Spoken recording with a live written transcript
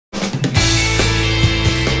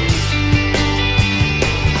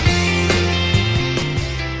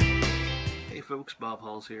folks, Bob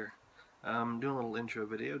Halls here. I'm doing a little intro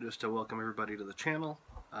video just to welcome everybody to the channel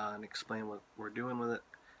and explain what we're doing with it.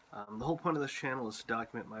 The whole point of this channel is to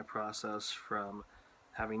document my process from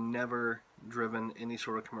having never driven any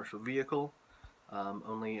sort of commercial vehicle,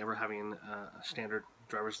 only ever having a standard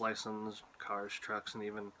driver's license, cars, trucks, and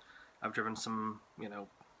even I've driven some,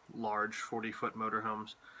 large 40-foot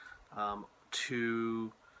motorhomes,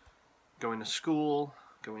 to going to school,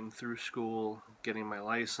 going through school, getting my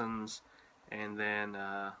license, and then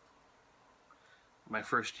my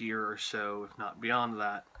first year or so, if not beyond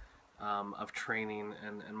that, of training,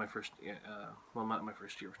 and my first, well, not my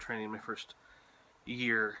first year of training, my first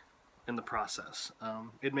year in the process.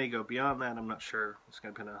 It may go beyond that, I'm not sure. It's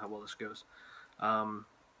going to depend on how well this goes.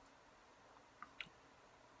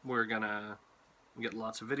 We're going to get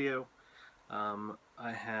lots of video.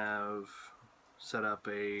 I have set up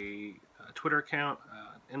a Twitter account,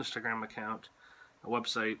 an Instagram account, a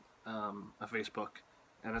website, a Facebook,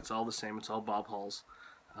 and it's all the same. It's all Bob Halls.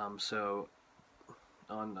 So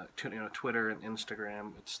on Twitter and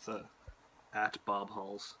Instagram, it's the @Bob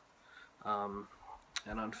Halls.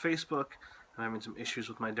 And on Facebook, I'm having some issues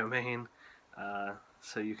with my domain.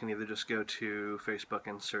 So you can either just go to Facebook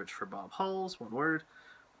and search for Bob Halls, one word,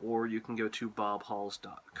 or you can go to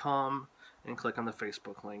bobhalls.com and click on the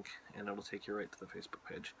Facebook link, and it'll take you right to the Facebook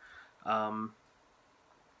page.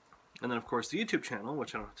 And then, of course, the YouTube channel,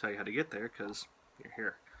 which I don't have to tell you how to get there because you're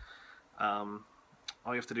here. All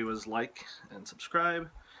you have to do is like and subscribe,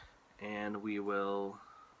 and we will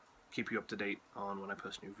keep you up to date on when I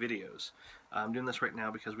post new videos. I'm doing this right now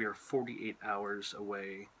because we are 48 hours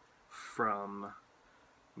away from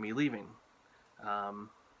me leaving. I'm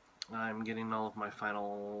getting all of my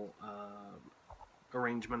final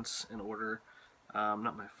arrangements in order.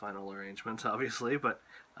 Not my final arrangements, obviously, but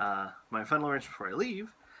my final arrangements before I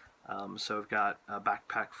leave. So I've got a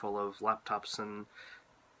backpack full of laptops and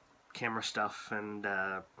camera stuff, and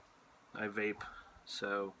I vape,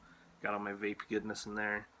 so got all my vape goodness in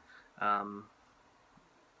there.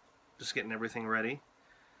 Just getting everything ready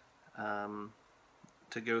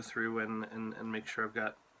to go through and make sure I've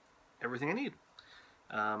got everything I need.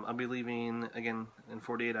 I'll be leaving again in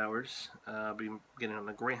 48 hours. I'll be getting on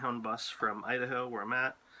a Greyhound bus from Idaho, where I'm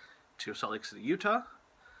at, to Salt Lake City, Utah,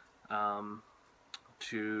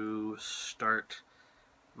 to start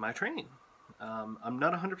my training. I'm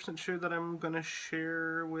not 100% sure that I'm going to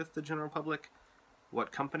share with the general public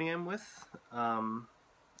what company I'm with,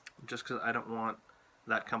 just because I don't want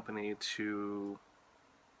that company to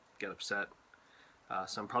get upset.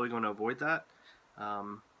 So I'm probably going to avoid that.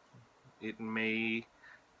 It may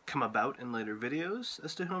come about in later videos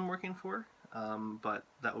as to who I'm working for, but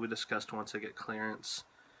that will be discussed once I get clearance,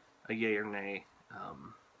 a yay or nay,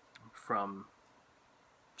 from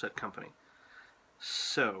said company.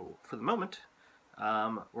 So, for the moment,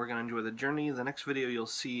 we're going to enjoy the journey. The next video you'll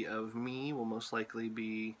see of me will most likely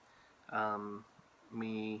be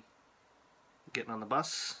me getting on the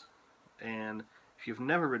bus, and if you've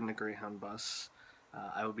never ridden a Greyhound bus,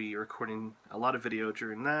 I will be recording a lot of video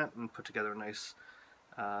during that and put together a nice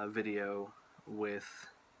video with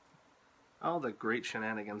all the great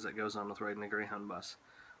shenanigans that goes on with riding a Greyhound bus.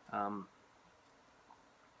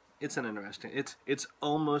 It's an interesting, it's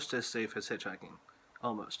almost as safe as hitchhiking,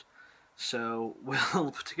 almost. So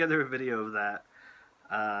we'll put together a video of that,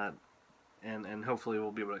 and hopefully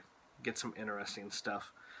we'll be able to get some interesting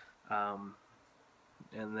stuff. And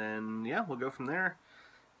then, yeah, we'll go from there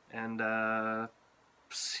and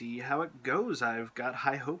see how it goes. I've got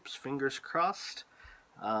high hopes, fingers crossed.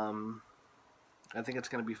 I think it's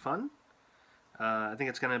going to be fun. I think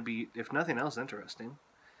it's going to be, if nothing else, interesting.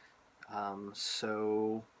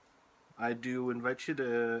 So I do invite you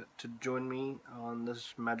to join me on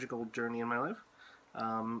this magical journey in my life.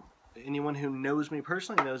 Anyone who knows me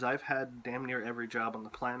personally knows I've had damn near every job on the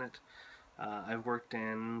planet. I've worked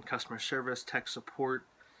in customer service, tech support,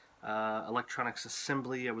 electronics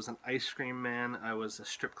assembly. I was an ice cream man. I was a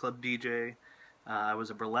strip club DJ. I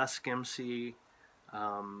was a burlesque MC.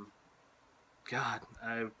 God,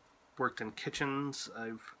 I've worked in kitchens.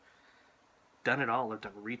 I've done it all. I've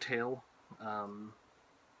done retail.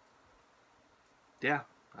 Yeah,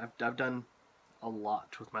 I've done a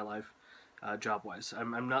lot with my life, job-wise.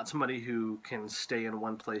 I'm not somebody who can stay in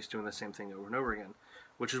one place doing the same thing over and over again,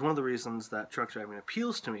 which is one of the reasons that truck driving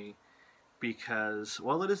appeals to me, because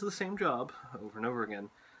while it is the same job over and over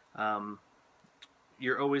again,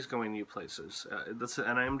 you're always going new places.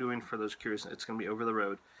 And I am doing, for those curious, it's going to be over the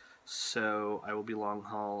road, so I will be long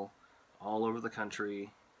haul all over the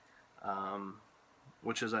country,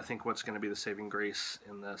 which is, I think, what's going to be the saving grace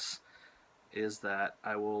in this, is that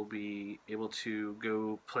I will be able to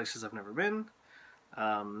go places I've never been,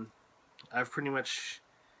 I've pretty much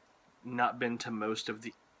not been to most of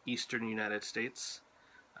the eastern United States.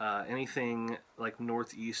 Anything like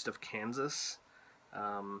northeast of Kansas,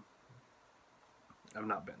 um, I've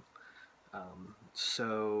not been.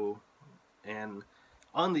 And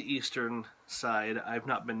on the eastern side, I've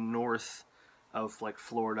not been north of like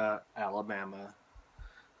Florida, Alabama,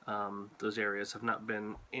 those areas. Have not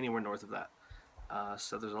been anywhere north of that.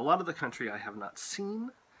 So there's a lot of the country I have not seen.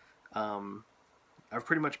 I've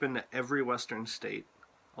pretty much been to every western state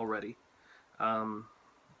already.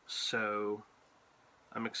 So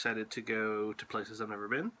I'm excited to go to places I've never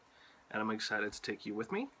been, and I'm excited to take you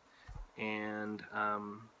with me and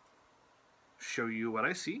show you what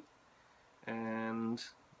I see. And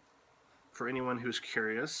for anyone who's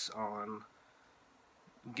curious on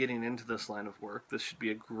getting into this line of work, this should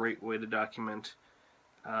be a great way to document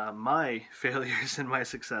my failures and my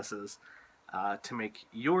successes to make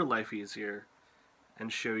your life easier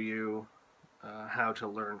and show you how to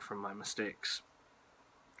learn from my mistakes.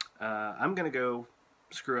 I'm going to go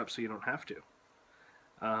screw up so you don't have to.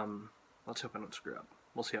 Let's hope I don't screw up.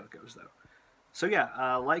 We'll see how it goes, though. So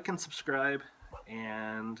yeah, like and subscribe,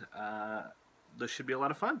 and this should be a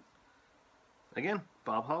lot of fun. Again,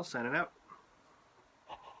 Bob Hall signing out.